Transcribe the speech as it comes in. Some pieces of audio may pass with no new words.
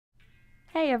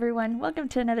Hi everyone, welcome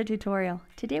to another tutorial.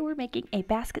 Today we're making a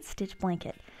basket stitch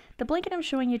blanket. The blanket I'm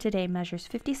showing you today measures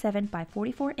 57 by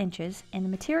 44 inches, and the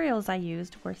materials I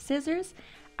used were scissors.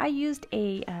 I used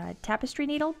a tapestry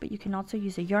needle, but you can also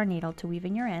use a yarn needle to weave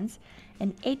in your ends,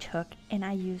 an H hook, and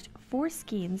I used 4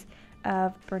 skeins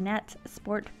of Bernat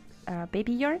Sport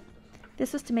baby yarn.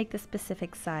 This was to make the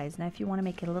specific size. Now if you want to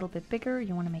make it a little bit bigger,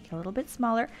 you want to make it a little bit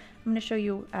smaller, I'm going to show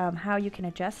you how you can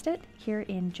adjust it here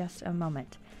in just a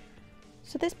moment.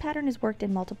 So this pattern is worked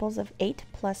in multiples of 8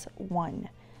 plus 1.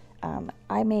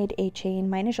 I made a chain,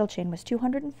 my initial chain was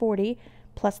 240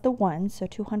 plus the 1, so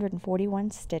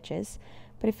 241 stitches.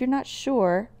 But if you're not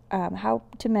sure how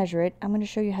to measure it, I'm going to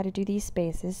show you how to do these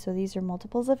spaces. So these are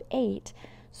multiples of 8,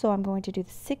 so I'm going to do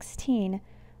the 16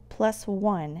 plus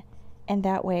 1, and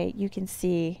that way you can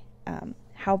see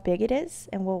how big it is,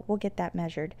 and we'll get that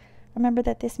measured. Remember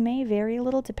that this may vary a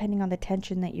little depending on the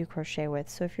tension that you crochet with.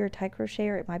 So if you're a tight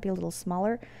crocheter, it might be a little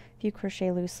smaller. If you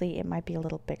crochet loosely, it might be a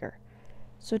little bigger.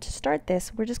 So to start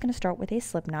this, we're just going to start with a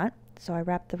slip knot. So I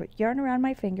wrap the yarn around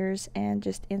my fingers and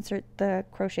just insert the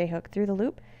crochet hook through the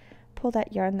loop, pull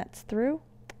that yarn that's through,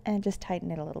 and just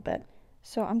tighten it a little bit.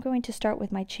 So I'm going to start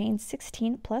with my chain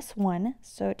 16 plus 1.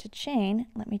 So to chain,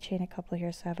 let me chain a couple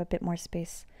here so I have a bit more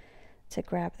space to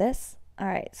grab this.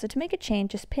 Alright, so to make a chain,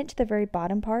 just pinch the very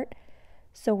bottom part,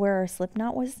 so where our slip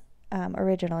knot was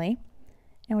originally,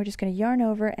 and we're just going to yarn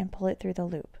over and pull it through the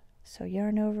loop. So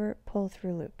yarn over, pull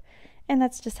through loop. And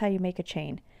that's just how you make a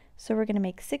chain. So we're going to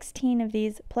make 16 of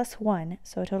these plus 1,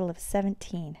 so a total of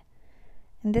 17.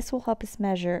 And this will help us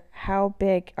measure how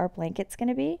big our blanket's going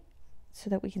to be,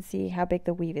 so that we can see how big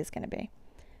the weave is going to be.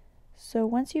 So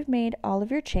once you've made all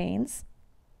of your chains,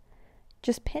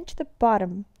 just pinch the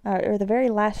bottom, or the very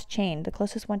last chain, the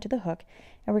closest one to the hook,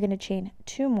 and we're going to chain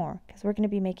 2 more, because we're going to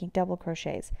be making double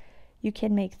crochets. You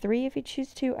can make 3 if you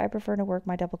choose to. I prefer to work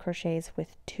my double crochets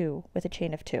with 2, with a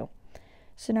chain of 2.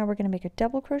 So now we're going to make a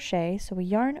double crochet, so we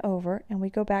yarn over, and we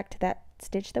go back to that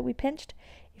stitch that we pinched.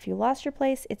 If you lost your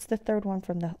place, it's the third one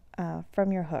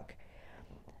from your hook.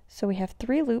 So we have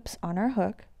 3 loops on our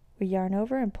hook. We yarn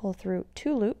over and pull through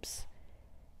 2 loops,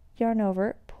 yarn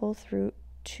over, pull through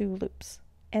 2 loops,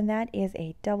 and that is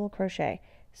a double crochet.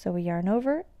 So we yarn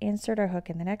over, insert our hook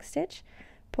in the next stitch,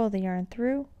 pull the yarn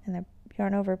through, and then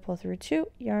yarn over, pull through 2,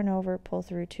 yarn over, pull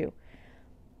through 2.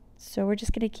 So we're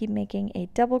just going to keep making a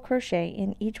double crochet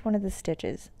in each one of the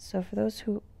stitches. So for those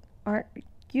who aren't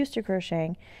used to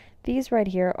crocheting, these right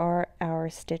here are our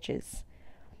stitches.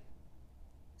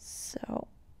 So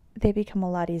they become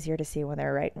a lot easier to see when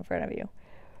they're right in front of you.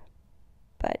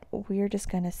 But we're just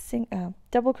going to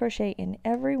double crochet in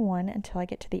every one until I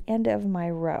get to the end of my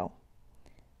row.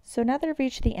 So now that I've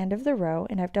reached the end of the row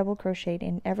and I've double crocheted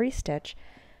in every stitch,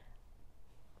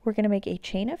 we're going to make a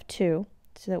chain of 2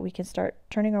 so that we can start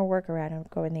turning our work around and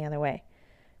going the other way.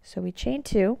 So we chain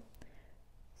 2,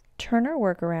 turn our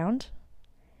work around,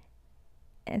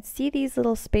 and see these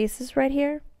little spaces right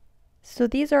here? So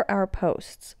these are our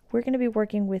posts. We're going to be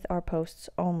working with our posts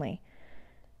only.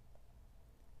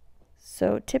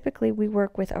 So typically we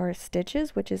work with our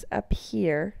stitches, which is up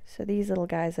here. So these little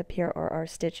guys up here are our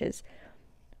stitches.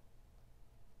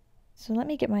 So let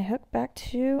me get my hook back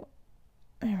to,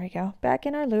 there we go, back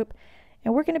in our loop.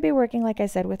 And we're going to be working, like I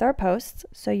said, with our posts.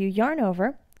 So you yarn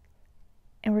over,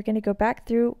 and we're going to go back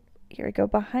through, here we go,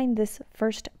 behind this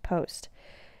first post.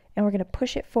 And we're going to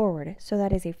push it forward. So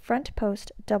that is a front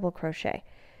post double crochet.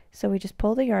 So we just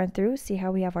pull the yarn through, see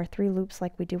how we have our 3 loops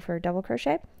like we do for a double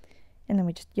crochet. And then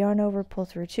we just yarn over, pull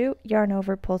through 2, yarn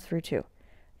over, pull through 2.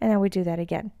 And then we do that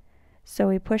again. So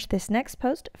we push this next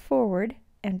post forward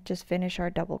and just finish our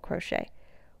double crochet.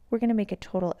 We're going to make a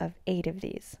total of 8 of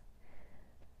these.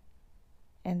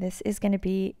 And this is going to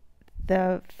be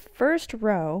the first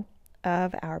row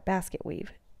of our basket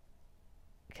weave,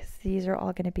 because these are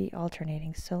all going to be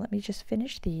alternating. So let me just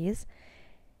finish these,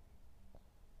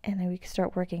 and then we can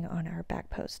start working on our back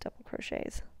post double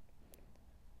crochets.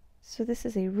 So this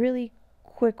is a really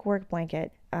quick work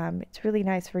blanket. It's really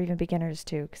nice for even beginners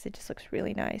too, because it just looks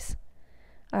really nice.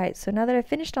 Alright, so now that I've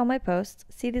finished all my posts,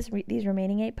 see these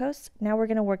remaining 8 posts? Now we're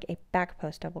going to work a back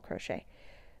post double crochet.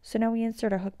 So now we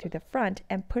insert our hook through the front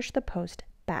and push the post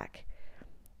back.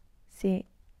 See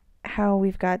how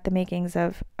we've got the makings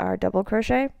of our double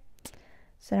crochet?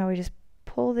 So now we just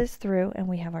pull this through, and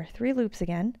we have our 3 loops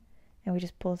again, and we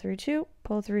just pull through 2,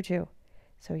 pull through 2.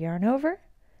 So yarn over,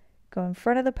 go in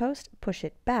front of the post, push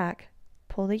it back,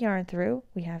 pull the yarn through,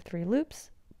 we have 3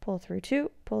 loops, pull through 2,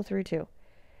 pull through 2.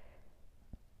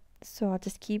 So I'll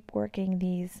just keep working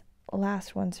these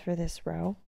last ones for this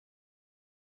row.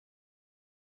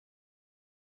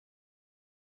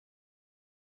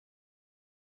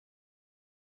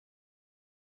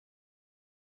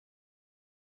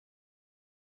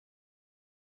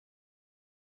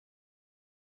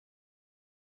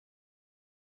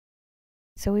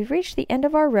 So we've reached the end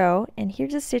of our row, and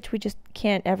here's a stitch we just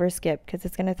can't ever skip because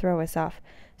it's going to throw us off.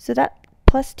 So that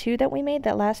 +2 that we made,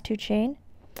 that last 2 chain,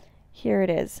 here it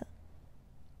is.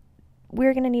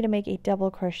 We're going to need to make a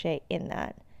double crochet in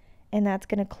that, and that's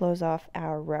going to close off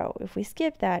our row. If we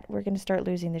skip that, we're going to start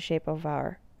losing the shape of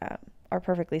our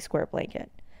perfectly square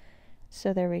blanket.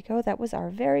 So there we go. That was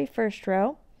our very first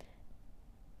row.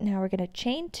 Now we're going to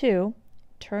chain 2,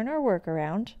 turn our work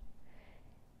around,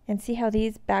 and see how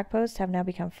these back posts have now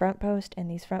become front posts and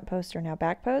these front posts are now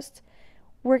back posts.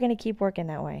 We're going to keep working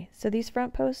that way. So these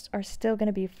front posts are still going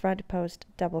to be front post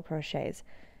double crochets.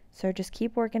 So just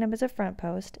keep working them as a front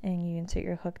post, and you insert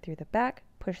your hook through the back,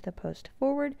 push the post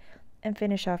forward, and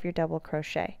finish off your double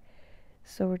crochet.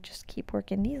 So we'll just keep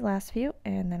working these last few,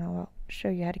 and then I'll show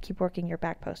you how to keep working your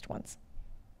back post ones.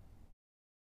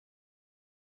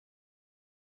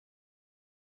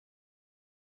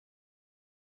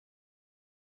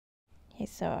 Okay,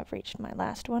 so I've reached my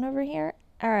last one over here.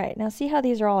 Alright, now see how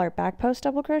these are all our back post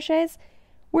double crochets?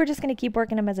 We're just going to keep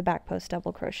working them as a back post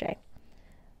double crochet.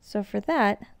 So for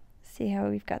that, see how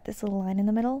we've got this little line in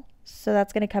the middle? So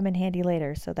that's going to come in handy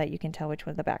later so that you can tell which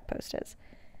one the back post is.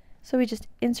 So we just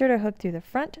insert our hook through the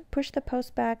front, push the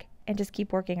post back, and just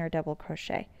keep working our double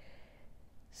crochet.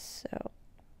 So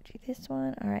do this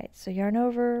one. Alright, so yarn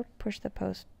over, push the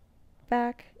post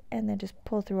back, and then just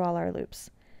pull through all our loops.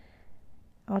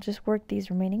 I'll just work these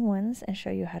remaining ones and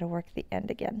show you how to work the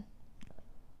end again.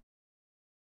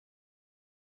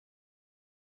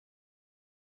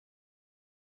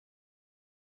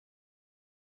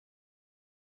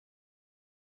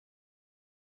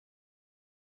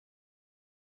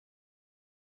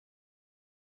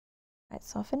 Alright,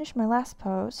 so I'll finish my last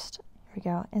post. Here we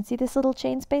go. And see this little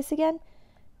chain space again?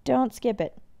 Don't skip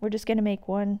it. We're just going to make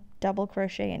one double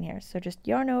crochet in here. So just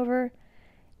yarn over,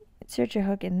 insert your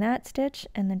hook in that stitch,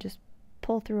 and then just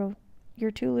pull through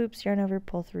your 2 loops, yarn over,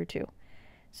 pull through 2.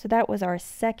 So that was our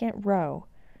second row.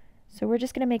 So we're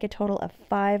just going to make a total of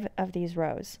 5 of these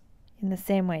rows in the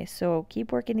same way. So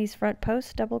keep working these front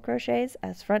post double crochets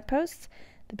as front posts,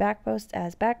 the back posts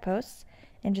as back posts,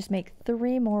 and just make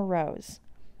 3 more rows.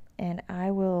 And I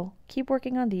will keep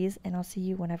working on these, and I'll see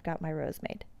you when I've got my rows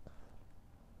made.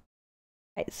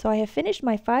 Right, so I have finished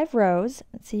my 5 rows.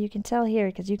 And see, you can tell here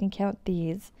because you can count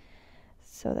these.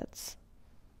 So that's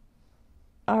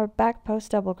our back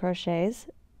post double crochets,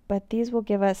 but these will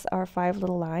give us our 5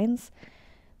 little lines.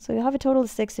 So you'll have a total of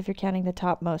 6 if you're counting the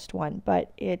topmost one,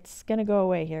 but it's going to go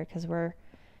away here because we're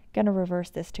going to reverse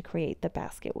this to create the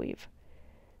basket weave.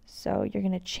 So you're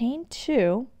going to chain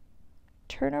 2,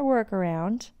 turn our work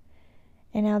around,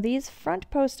 and now these front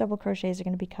post double crochets are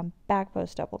going to become back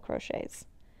post double crochets.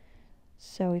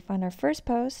 So we find our first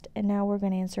post, and now we're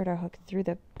going to insert our hook through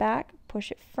the back, push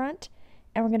it front,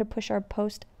 and we're going to push our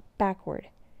post backward.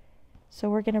 So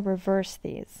we're going to reverse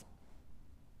these.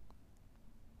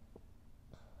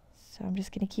 So I'm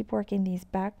just going to keep working these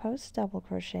back post double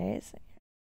crochets.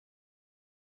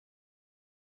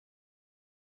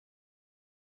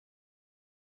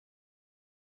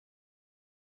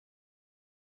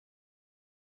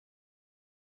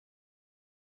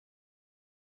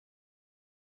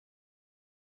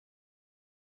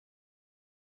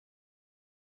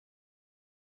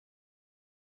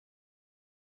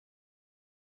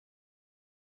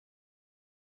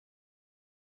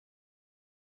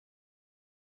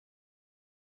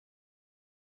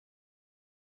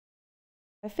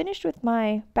 I finished with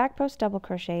my back post double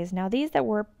crochets. Now these that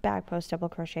were back post double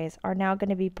crochets are now going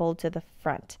to be pulled to the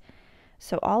front.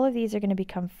 So all of these are going to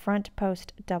become front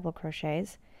post double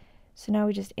crochets. So now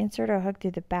we just insert our hook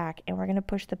through the back, and we're going to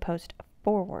push the post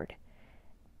forward.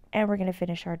 And we're going to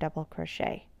finish our double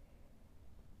crochet.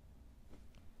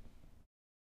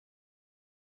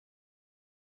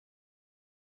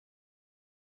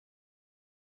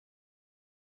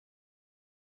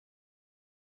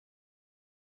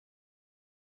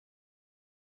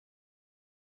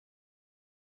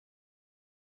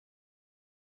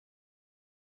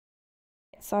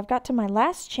 So I've got to my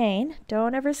last chain.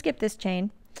 Don't ever skip this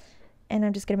chain. And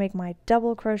I'm just going to make my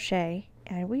double crochet,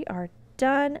 and we are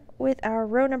done with our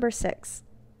row number 6.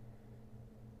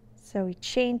 So we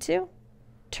chain 2,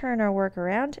 turn our work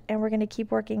around, and we're going to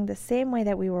keep working the same way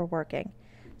that we were working.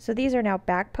 So these are now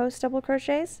back post double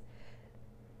crochets,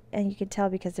 and you can tell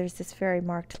because there's this very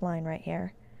marked line right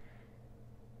here.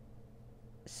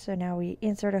 So now we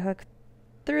insert a hook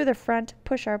through the front,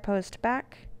 push our post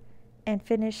back, and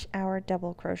finish our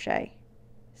double crochet.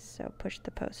 So push the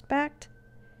post back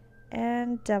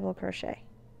and double crochet.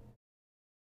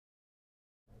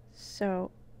 So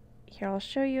here I'll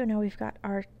show you. Now we've got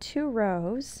our 2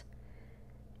 rows,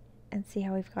 and see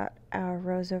how we've got our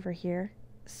rows over here.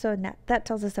 So now that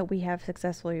tells us that we have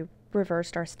successfully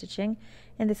reversed our stitching,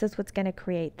 and this is what's going to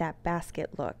create that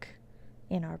basket look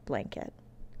in our blanket.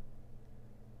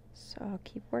 So I'll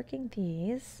keep working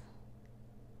these,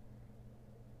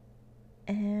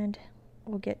 and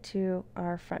we'll get to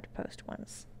our front post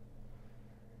ones.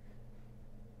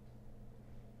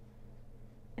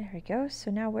 There we go. So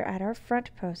now we're at our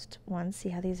front post ones. See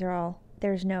how these are all,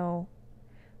 there's no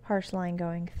harsh line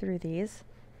going through these.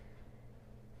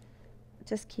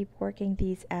 Just keep working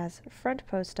these as front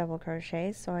post double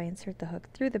crochets. So I insert the hook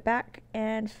through the back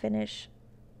and finish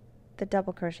the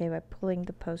double crochet by pulling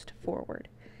the post forward.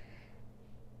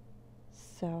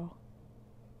 So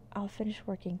I'll finish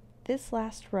working this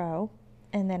last row,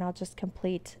 and then I'll just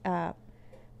complete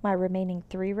my remaining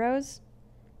 3 rows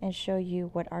and show you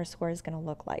what our square is going to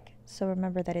look like. So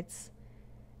remember that it's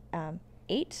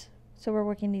 8, so we're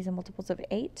working these in multiples of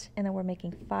 8, and then we're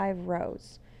making 5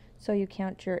 rows. So you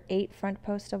count your 8 front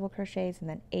post double crochets and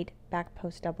then 8 back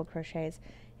post double crochets,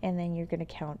 and then you're going to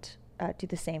count, do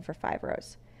the same for 5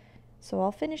 rows. So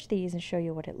I'll finish these and show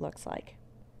you what it looks like.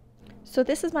 So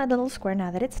this is my little square now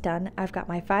that it's done. I've got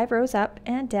my 5 rows up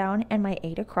and down and my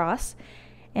 8 across,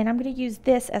 and I'm going to use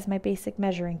this as my basic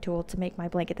measuring tool to make my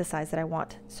blanket the size that I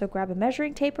want. So grab a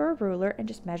measuring tape or a ruler and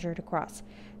just measure it across.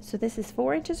 So this is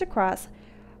 4 inches across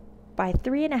by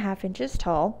 3.5 inches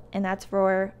tall, and that's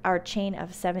for our chain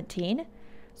of 17.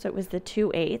 So it was the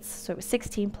 2/8, so it was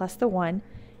 16 plus the 1,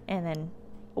 and then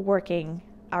working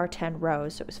our 10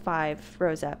 rows, so it was 5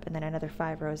 rows up and then another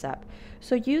 5 rows up.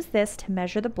 So use this to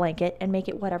measure the blanket and make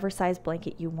it whatever size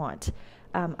blanket you want.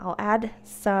 I'll add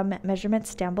some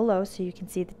measurements down below so you can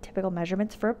see the typical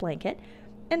measurements for a blanket,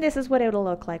 and this is what it'll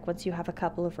look like once you have a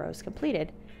couple of rows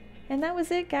completed. And that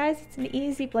was it, guys. It's an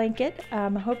easy blanket. I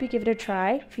hope you give it a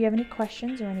try. If you have any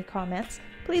questions or any comments,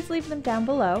 please leave them down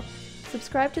below.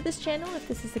 Subscribe to this channel if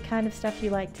this is the kind of stuff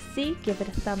you like to see. Give it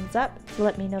a thumbs up to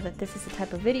let me know that this is the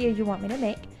type of video you want me to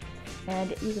make. And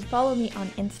you can follow me on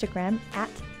Instagram at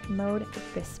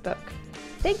 @modebespoke.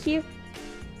 Thank you.